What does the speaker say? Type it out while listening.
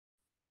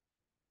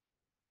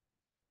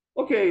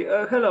Okay,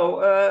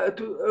 hello.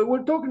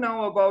 We'll talk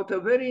now about a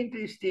very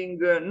interesting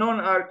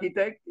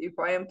non-architect, if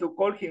I am to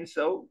call him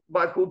so,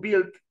 but who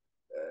built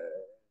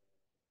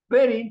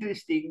very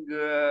interesting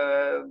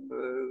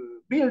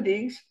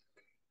buildings.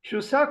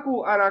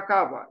 Shusaku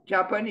Arakawa,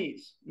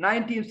 Japanese,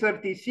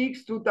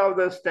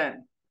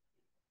 1936-2010.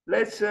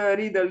 Let's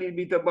read a little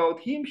bit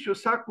about him.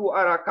 Shusaku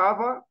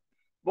Arakawa,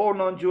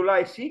 born on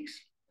July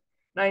 6,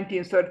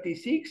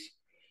 1936,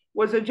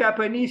 was a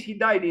Japanese, he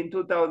died in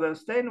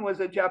 2010, was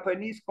a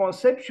Japanese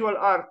conceptual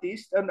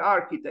artist and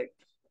architect.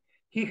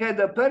 He had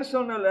a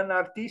personal and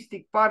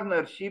artistic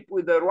partnership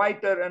with the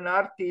writer and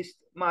artist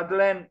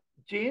Madeleine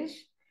Jeans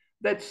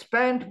that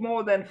spanned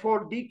more than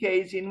 4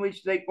 decades, in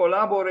which they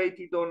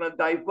collaborated on a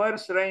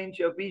diverse range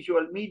of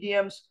visual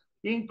mediums,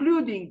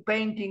 including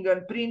painting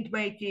and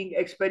printmaking,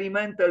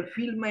 experimental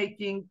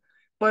filmmaking,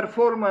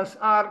 performance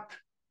art,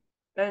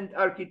 and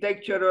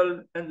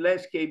architectural and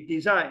landscape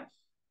design.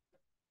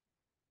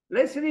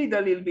 Let's read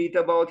a little bit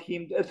about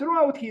him.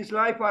 Throughout his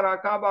life,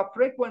 Arakawa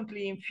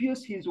frequently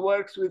infused his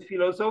works with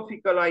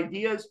philosophical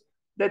ideas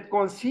that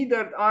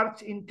considered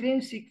art's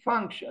intrinsic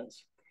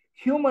functions,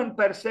 human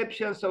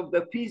perceptions of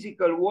the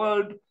physical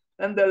world,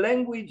 and the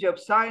language of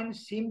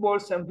signs,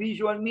 symbols, and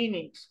visual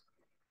meanings.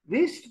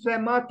 These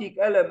thematic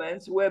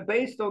elements were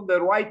based on the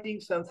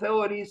writings and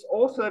theories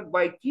authored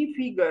by key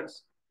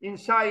figures in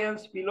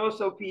science,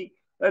 philosophy,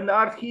 and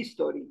art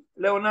history: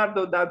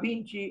 Leonardo da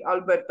Vinci,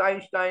 Albert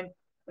Einstein,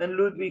 and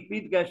Ludwig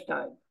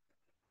Wittgenstein.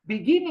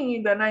 Beginning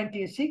in the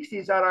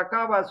 1960s,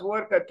 Arakawa's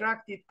work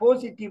attracted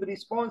positive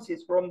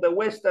responses from the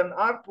Western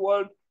art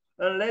world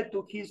and led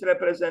to his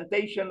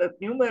representation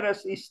at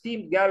numerous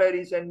esteemed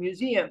galleries and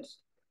museums.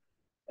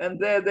 And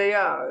there they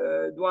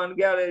are, Douane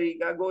Gallery,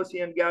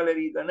 Gagosian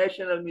Gallery, the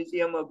National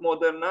Museum of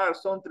Modern Art,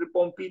 Centre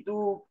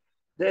Pompidou,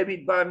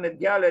 David Barnett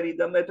Gallery,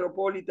 the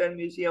Metropolitan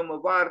Museum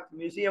of Art,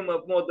 Museum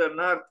of Modern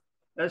Art,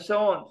 and so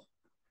on.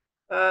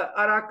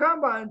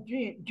 Arakawa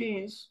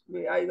Jeans,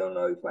 I don't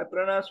know if I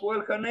pronounce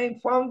well her name,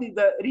 founded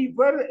the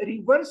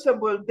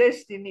Reversible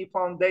Destiny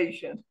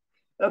Foundation,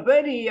 a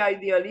very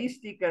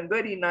idealistic and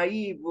very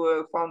naive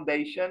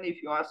foundation,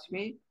 if you ask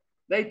me.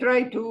 They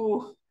try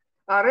to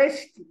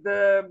arrest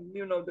the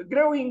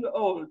growing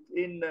old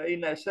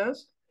in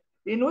essence,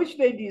 in which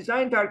they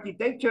designed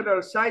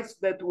architectural sites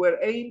that were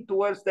aimed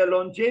towards the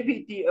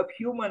longevity of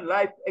human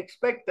life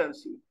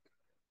expectancy.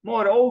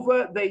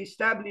 Moreover, they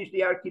established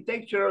the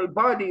Architectural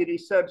Body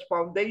Research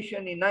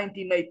Foundation in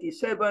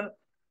 1987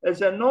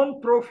 as a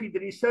non-profit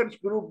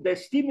research group that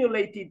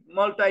stimulated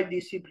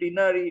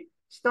multidisciplinary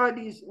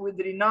studies with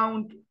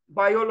renowned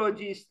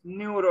biologists,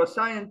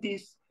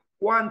 neuroscientists,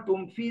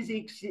 quantum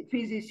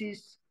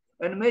physicists,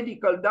 and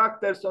medical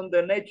doctors on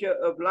the nature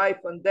of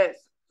life and death.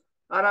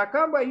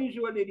 Arakawa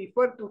usually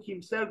referred to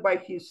himself by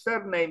his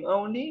surname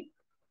only,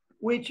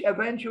 which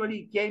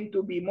eventually came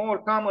to be more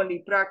commonly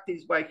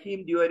practiced by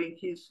him during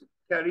his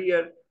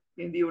career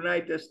in the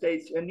United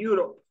States and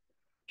Europe.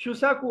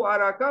 Shusaku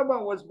Arakawa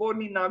was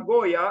born in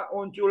Nagoya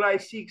on July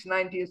 6,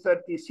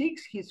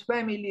 1936. His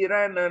family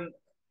ran an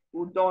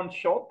udon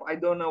shop. I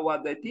don't know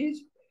what that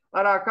is.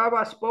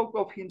 Arakawa spoke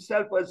of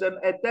himself as an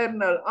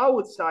eternal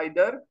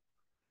outsider.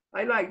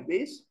 I like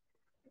this.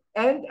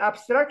 And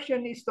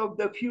abstractionist of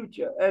the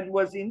future, and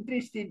was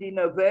interested in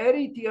a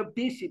variety of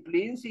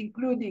disciplines,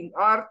 including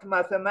art,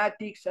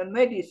 mathematics, and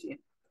medicine.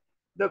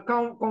 The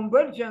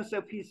convergence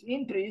of his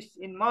interests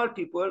in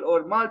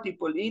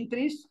multiple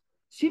interests,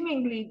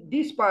 seemingly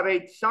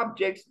disparate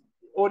subjects,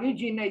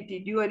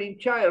 originated during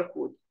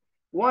childhood.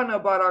 One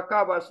of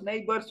Arakawa's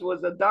neighbors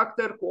was a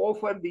doctor who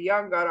offered the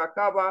young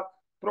Arakawa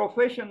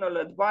professional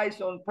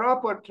advice on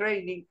proper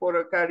training for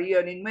a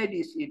career in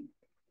medicine.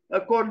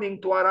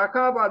 According to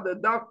Arakawa,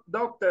 the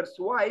doctor's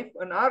wife,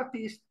 an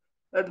artist,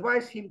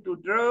 advised him to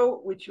draw,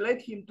 which led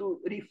him to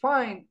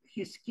refine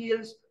his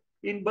skills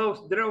in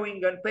both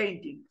drawing and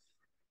painting.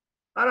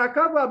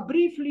 Arakawa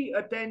briefly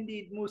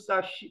attended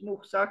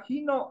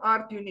Musashino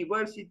Art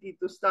University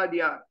to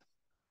study art.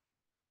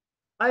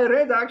 I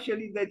read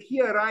actually that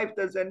he arrived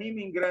as an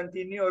immigrant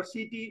in New York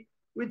City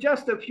with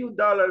just a few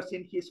dollars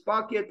in his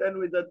pocket and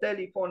with the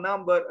telephone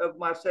number of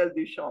Marcel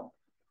Duchamp.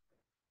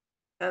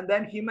 And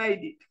then he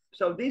made it.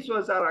 So this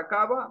was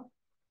Arakawa,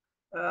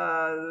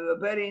 a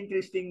very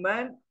interesting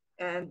man.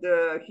 And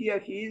here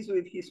he is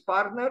with his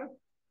partner,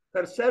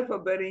 herself a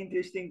very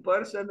interesting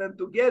person. And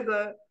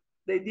together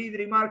they did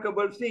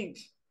remarkable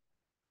things.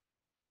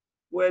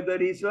 Where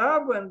there is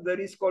love and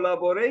there is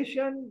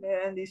collaboration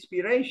and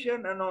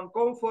inspiration and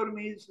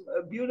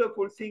non-conformism,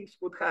 beautiful things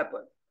could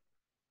happen.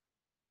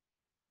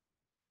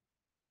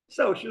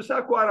 So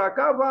Shusaku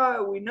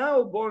Arakawa, we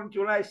know, born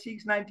July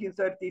 6,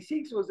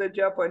 1936, was a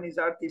Japanese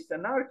artist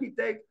and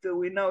architect.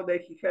 We know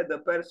that he had a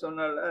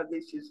personal,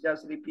 this is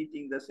just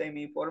repeating the same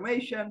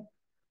information.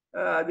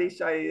 This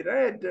I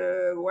read,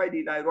 why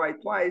did I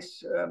write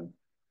twice?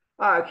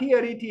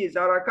 Here it is.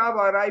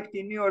 Arakawa arrived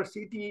in New York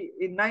City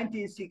in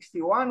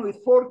 1961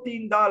 with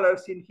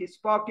 $14 in his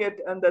pocket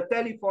and the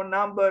telephone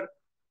number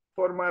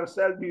for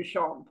Marcel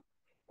Duchamp.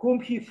 whom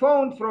he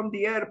found from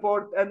the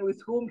airport and with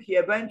whom he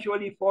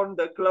eventually formed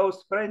a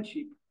close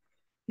friendship.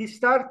 He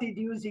started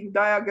using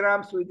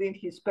diagrams within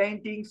his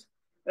paintings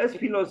as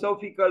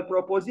philosophical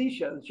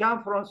propositions.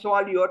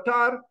 Jean-Francois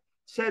Lyotard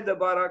said of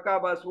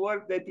Arakawa's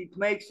work that it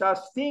makes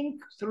us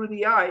think through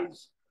the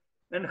eyes.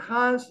 And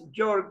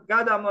Hans-Georg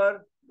Gadamer,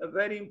 a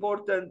very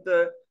important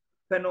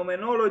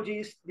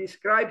phenomenologist,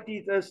 described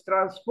it as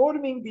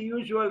transforming the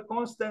usual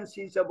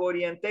constancies of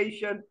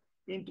orientation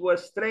into a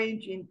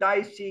strange,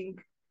 enticing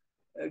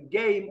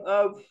game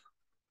of,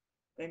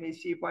 let me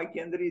see if I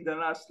can read the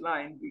last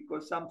line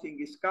because something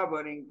is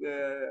covering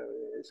the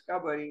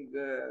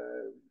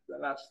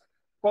last.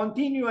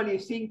 Continually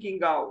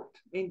thinking out,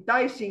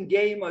 enticing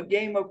game, a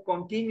game of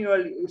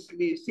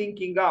continuously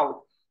thinking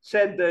out,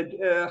 said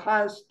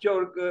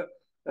Hans-Georg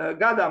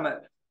Gadamer.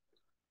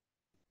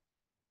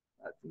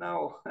 But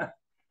now,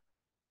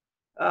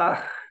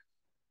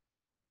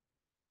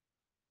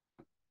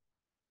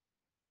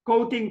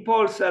 quoting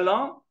Paul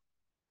Celan,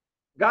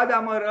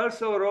 Gadamer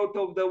also wrote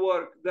of the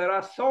work, there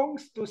are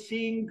songs to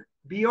sing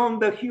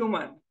beyond the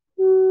human.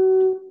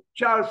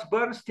 Charles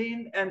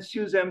Bernstein and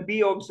Susan B.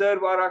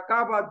 observe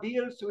Arakawa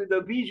deals with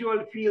the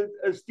visual field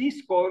as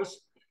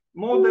discourse,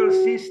 model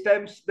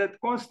systems that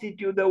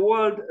constitute the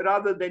world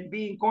rather than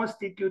being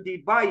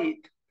constituted by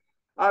it.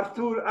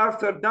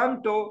 Arthur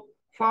Danto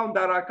found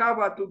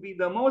Arakawa to be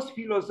the most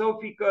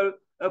philosophical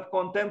of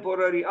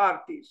contemporary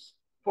artists.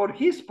 For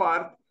his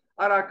part,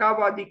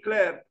 Arakawa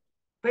declared,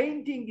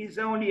 painting is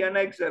only an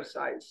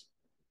exercise,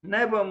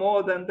 never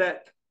more than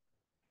that.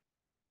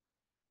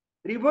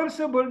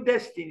 Reversible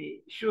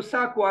Destiny,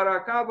 Shusaku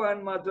Arakawa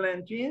and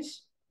Madeleine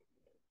Jeans,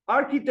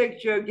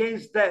 Architecture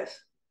Against Death.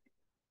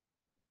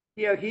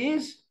 Here he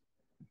is,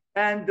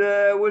 and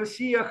we'll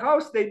see a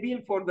house they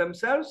built for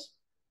themselves.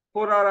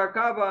 For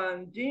Arakawa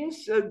and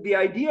Jeans, the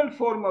ideal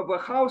form of a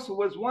house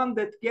was one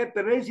that kept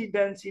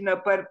residents in a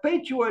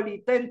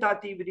perpetually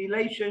tentative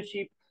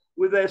relationship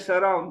with their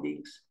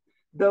surroundings.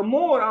 The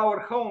more our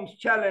homes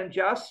challenge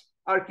us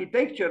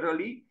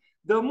architecturally,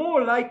 the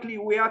more likely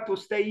we are to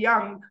stay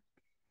young,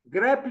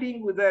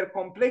 grappling with their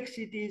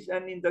complexities,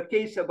 and in the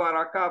case of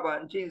Arakawa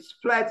and Jeans,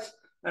 flats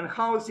and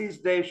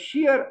houses, their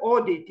sheer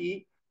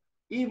oddity,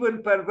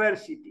 even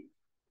perversity.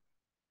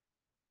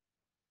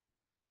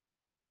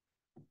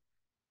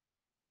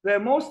 Their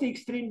most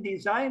extreme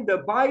design, the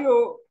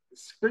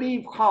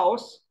Bioscleve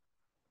House,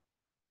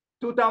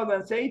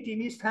 2008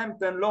 in East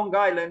Hampton, Long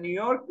Island, New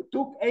York,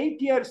 took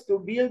 8 years to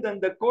build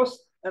and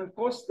cost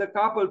the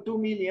couple $2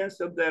 million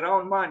of their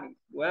own money.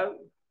 Well,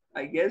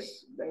 I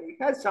guess they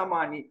had some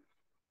money.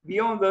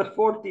 Beyond the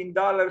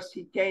 $14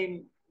 he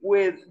came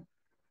with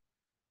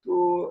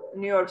to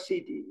New York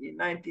City in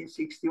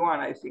 1961,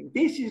 I think.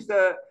 This is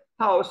the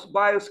house,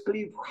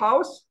 Bioscleve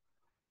House,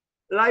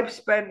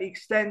 lifespan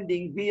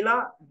extending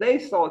villa. They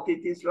thought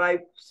it is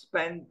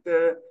lifespan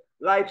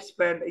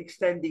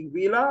extending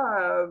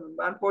villa.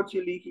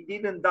 Unfortunately, he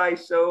didn't die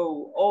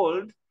so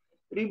old.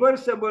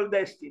 Reversible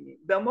Destiny,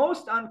 the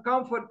most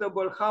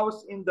uncomfortable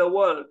house in the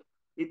world,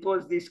 it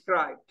was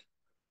described.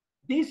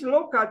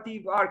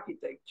 Dislocative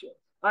architecture,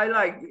 I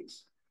like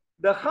this.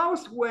 The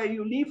house where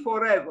you live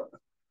forever.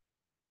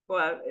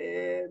 Well,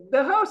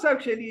 the house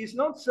actually is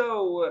not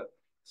so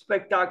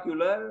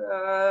spectacular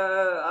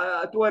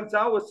towards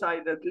our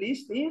side, at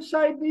least.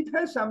 Inside, it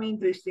has some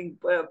interesting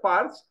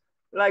parts,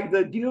 like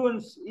the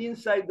dunes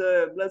inside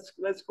the,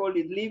 let's call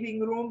it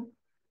living room.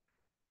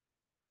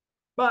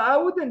 But I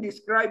wouldn't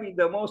describe it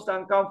the most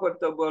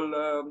uncomfortable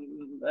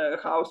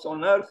house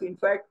on earth. In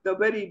fact, the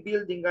very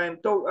building I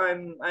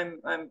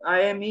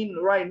am in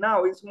right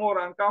now is more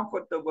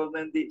uncomfortable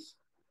than this.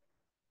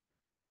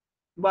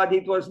 But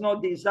it was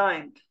not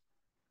designed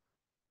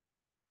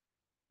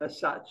as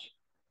such.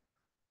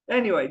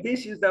 Anyway,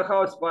 this is the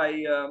house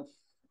by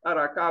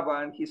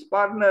Arakawa and his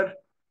partner.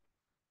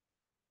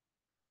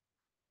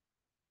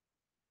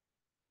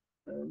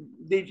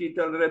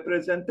 Digital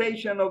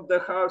representation of the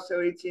house. So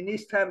it's in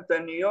East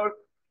Hampton, New York.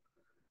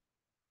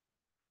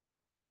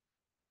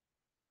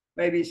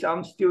 Maybe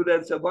some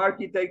students of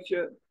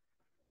architecture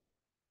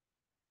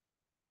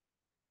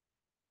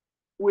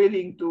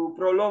willing to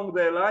prolong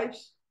their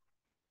lives,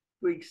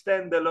 to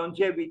extend the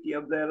longevity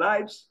of their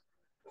lives.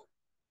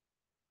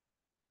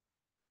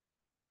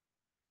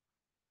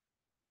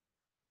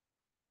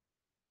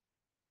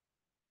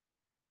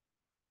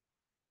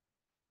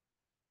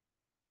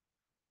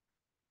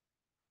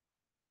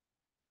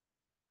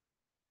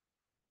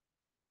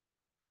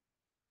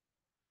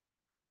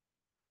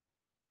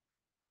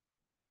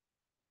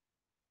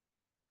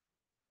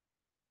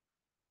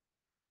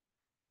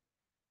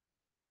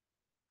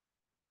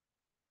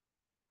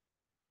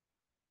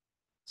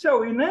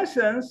 So in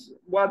essence,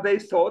 what they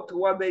thought,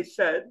 what they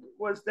said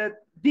was that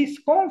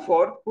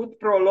discomfort could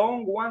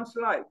prolong one's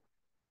life.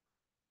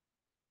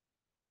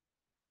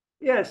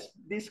 Yes,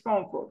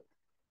 discomfort.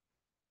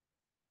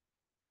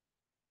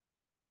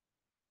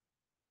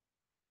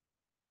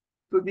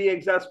 To the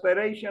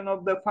exasperation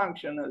of the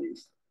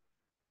functionalist.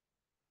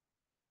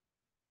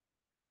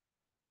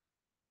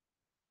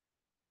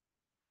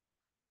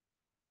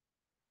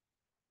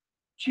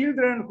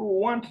 Children who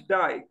won't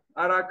die,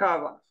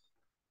 Arakawa.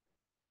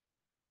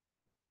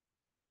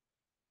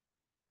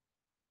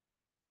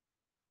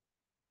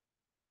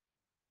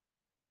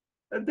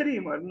 A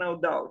dreamer,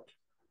 no doubt.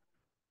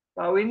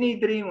 But we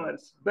need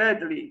dreamers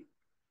badly.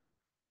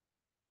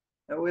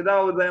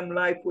 Without them,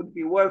 life would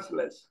be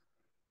worthless.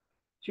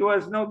 She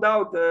was no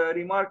doubt a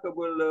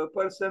remarkable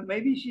person.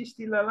 Maybe she's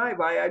still alive.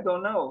 I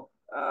don't know.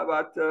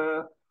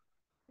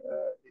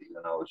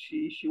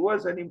 She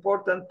was an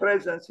important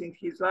presence in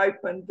his life,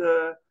 and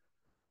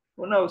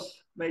who knows?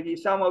 Maybe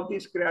some of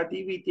this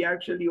creativity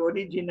actually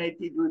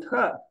originated with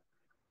her.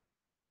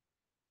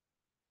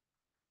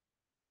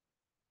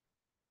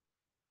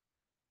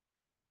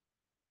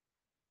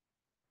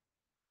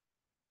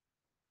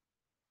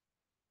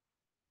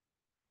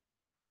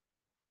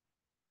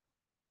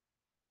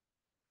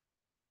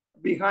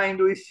 Behind,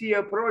 we see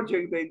a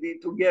project they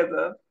did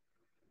together.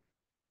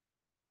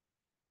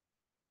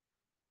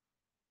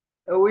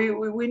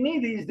 We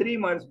need these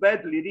dreamers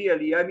badly,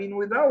 really. I mean,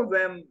 without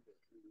them,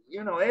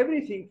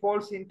 everything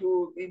falls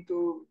into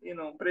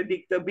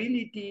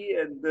predictability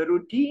and the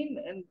routine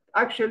and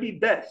actually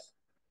death.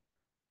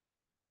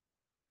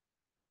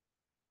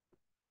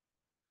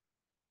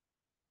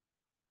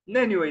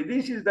 Anyway,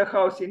 this is the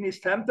house in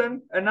East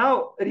Hampton, and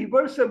now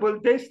reversible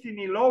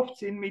destiny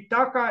lofts in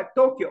Mitaka,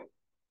 Tokyo.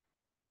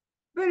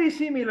 Very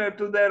similar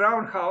to the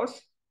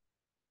roundhouse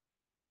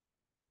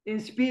in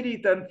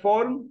spirit and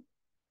form.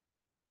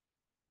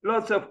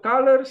 Lots of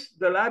colors,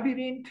 the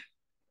labyrinth.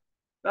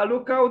 Now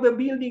look how the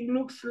building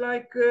looks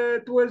like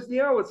towards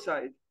the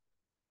outside.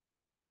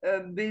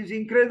 These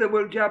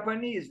incredible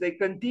Japanese, they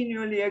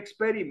continually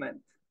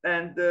experiment.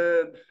 And,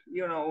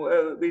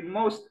 in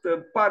most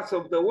parts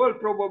of the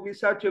world, probably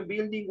such a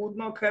building would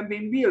not have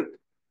been built.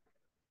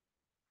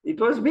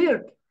 It was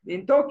built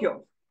in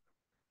Tokyo.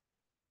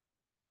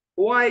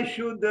 Why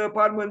should the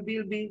apartment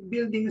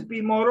buildings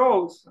be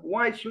morose?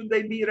 Why should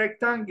they be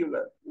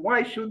rectangular?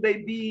 Why should they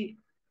be,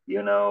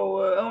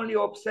 only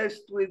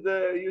obsessed with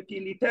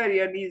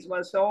utilitarianism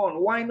and so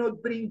on? Why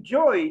not bring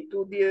joy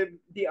to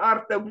the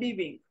art of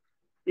living,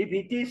 if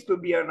it is to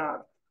be an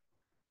art?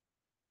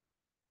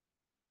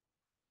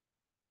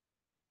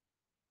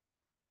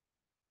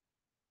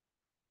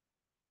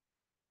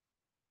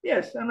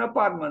 Yes, an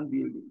apartment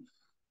building.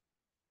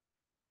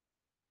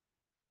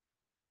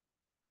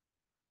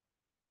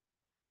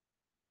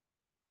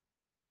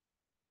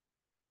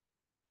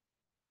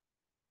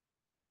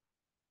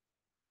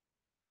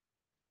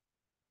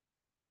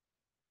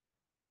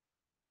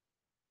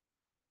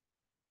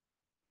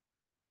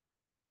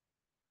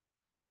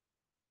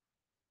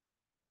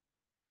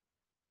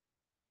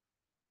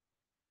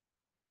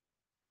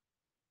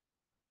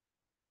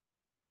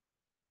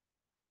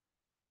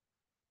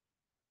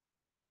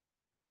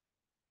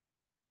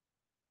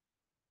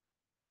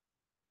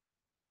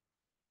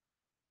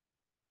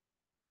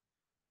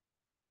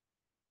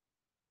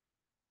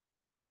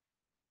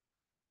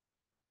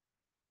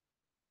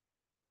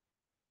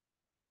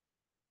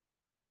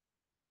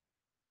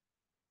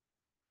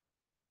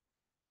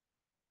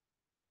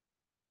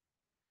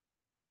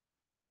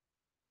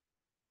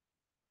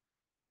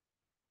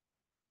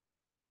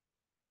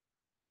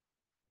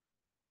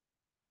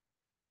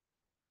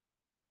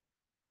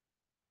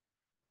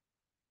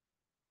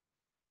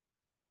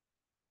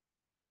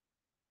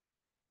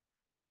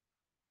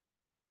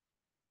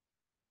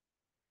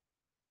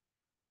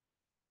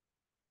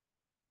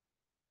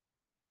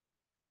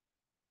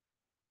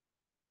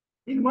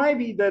 It might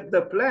be that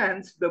the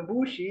plants, the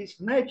bushes,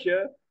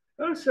 nature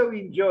also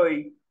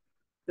enjoy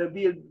the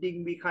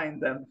building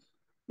behind them.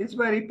 It's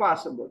very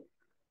possible.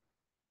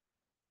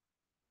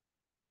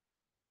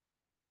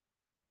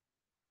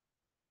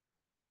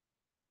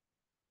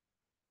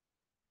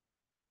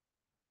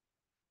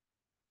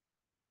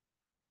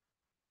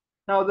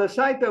 Now, the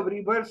site of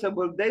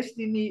reversible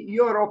destiny,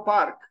 Euro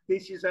Park.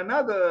 This is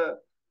another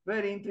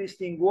very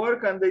interesting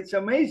work, and it's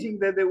amazing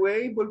that they were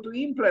able to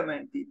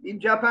implement it in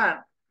Japan.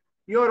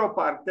 Euro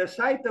Park, the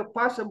site of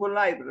possible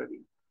library.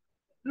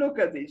 Look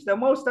at this, the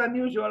most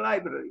unusual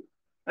library.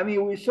 I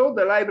mean, we saw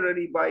the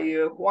library by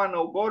Juan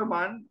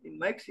O'Gorman in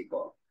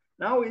Mexico.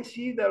 Now we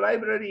see the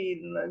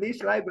library in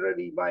this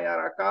library by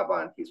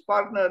Arakawa and his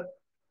partner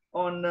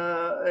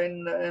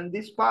in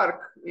this park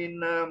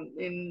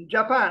in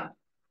Japan.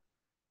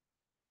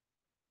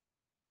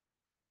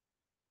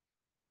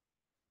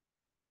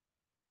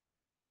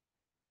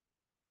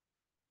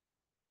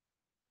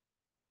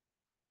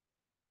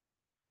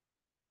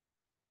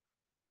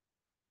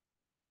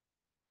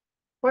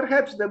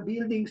 Perhaps the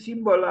building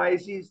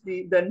symbolizes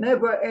the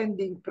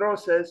never-ending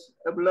process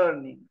of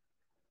learning,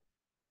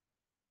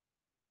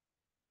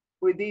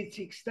 with its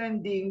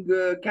extending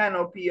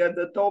canopy at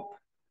the top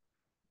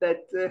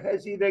that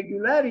has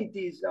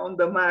irregularities on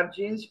the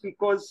margins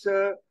because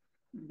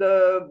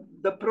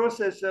the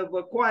process of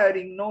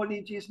acquiring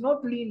knowledge is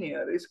not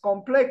linear, it's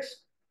complex.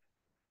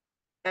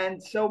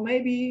 And so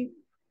maybe,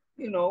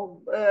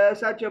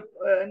 such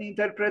an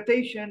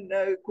interpretation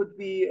could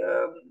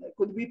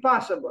be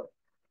possible.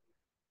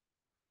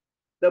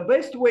 The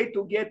best way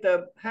to get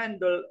a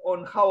handle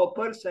on how a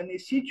person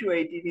is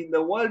situated in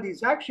the world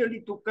is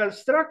actually to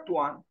construct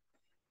one,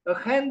 a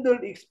handle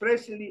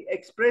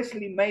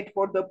expressly made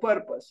for the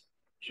purpose.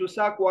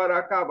 Shusaku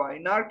Arakawa,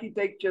 in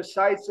architecture,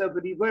 sites of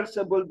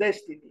reversible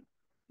destiny.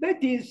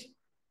 That is,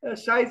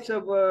 sites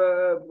of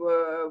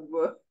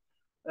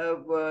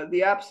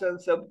the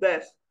absence of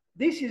death.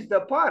 This is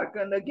the park.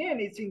 And again,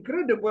 it's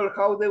incredible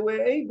how they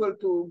were able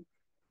to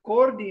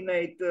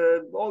coordinate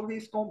all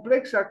these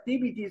complex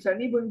activities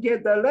and even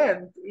get the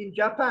land in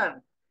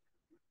Japan,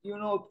 you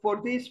know,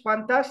 for this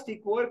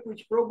fantastic work,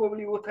 which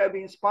probably would have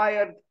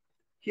inspired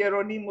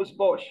Hieronymus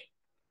Bosch.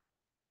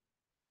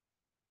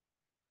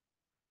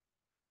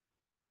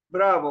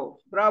 Bravo,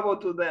 bravo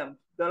to them.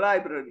 The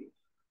library,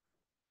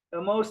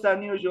 a most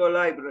unusual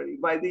library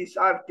by these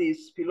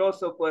artists,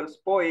 philosophers,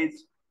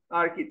 poets,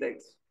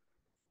 architects.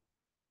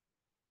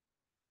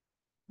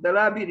 The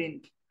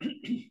labyrinth.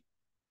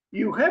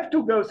 You have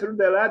to go through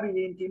the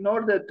labyrinth in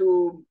order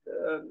to,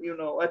 you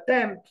know,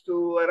 attempt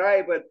to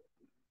arrive at,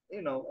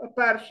 you know, a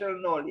partial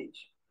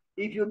knowledge.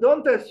 If you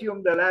don't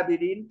assume the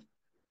labyrinth,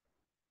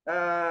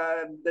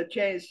 the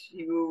chance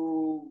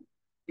you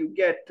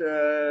get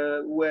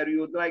where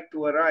you'd like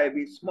to arrive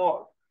is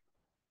small.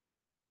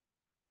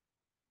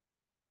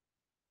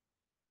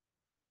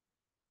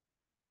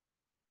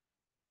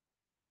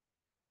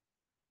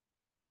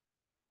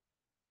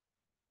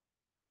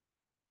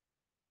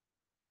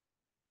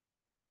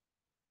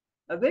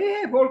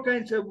 They have all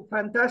kinds of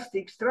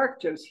fantastic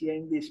structures here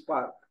in this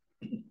park.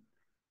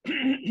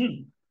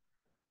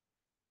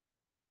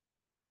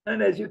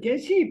 And as you can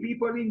see,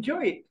 people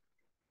enjoy it.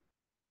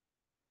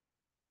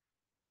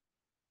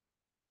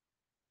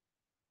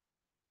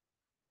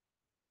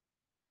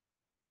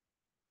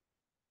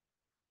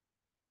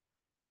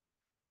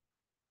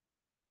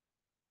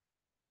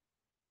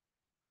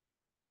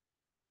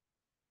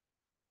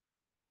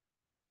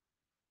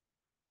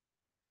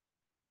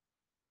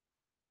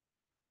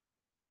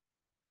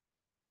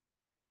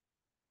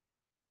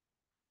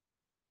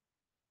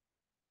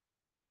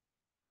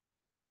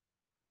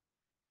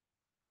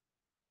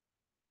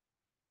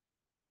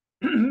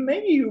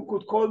 Maybe you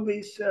could call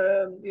this,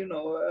 you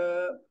know,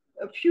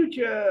 a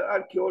future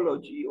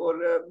archaeology, or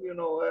you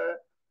know,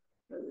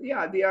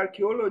 yeah, the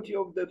archaeology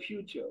of the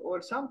future,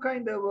 or some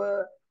kind of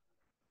a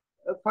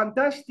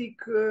fantastic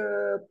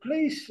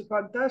place,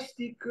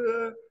 fantastic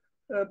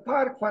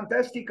park,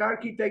 fantastic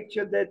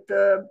architecture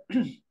that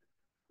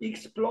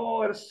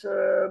explores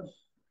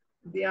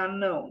the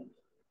unknown.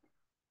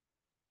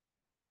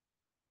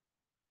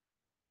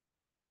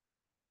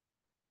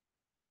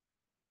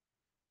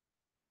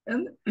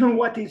 And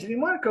what is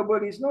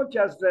remarkable is not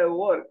just their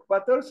work,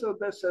 but also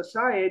the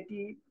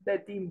society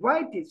that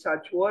invited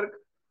such work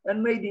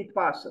and made it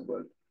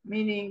possible,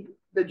 meaning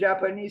the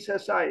Japanese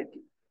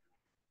society.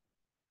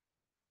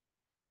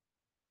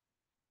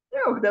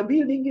 You know, the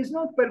building is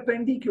not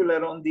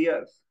perpendicular on the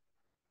earth.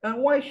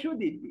 And why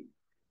should it be?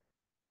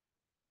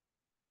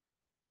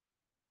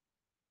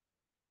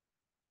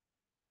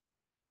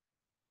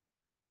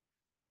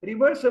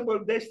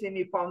 Reversible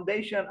Destiny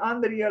Foundation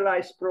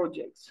unrealized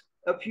projects,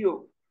 a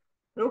few.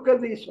 Look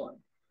at this one.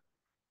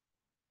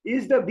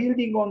 Is the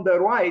building on the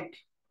right,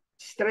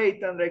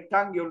 straight and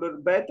rectangular,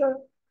 better?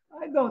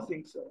 I don't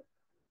think so.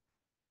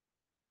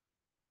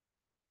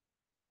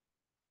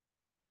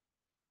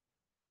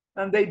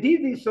 And they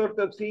did this sort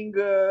of thing,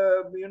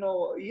 you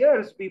know,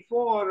 years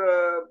before,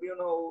 you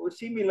know,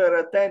 similar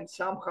attempts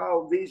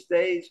somehow these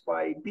days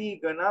by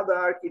big and other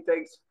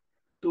architects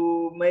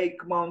to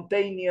make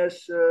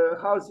mountainous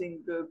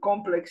housing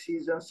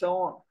complexes and so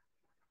on.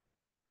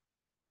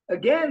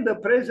 Again, the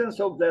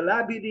presence of the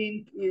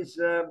labyrinth is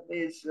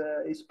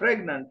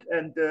pregnant,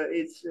 and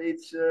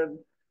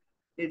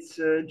it's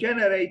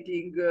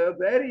generating a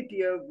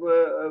variety of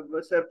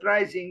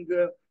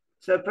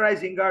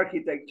surprising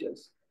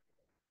architectures.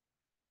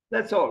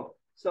 That's all.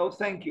 So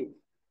thank you.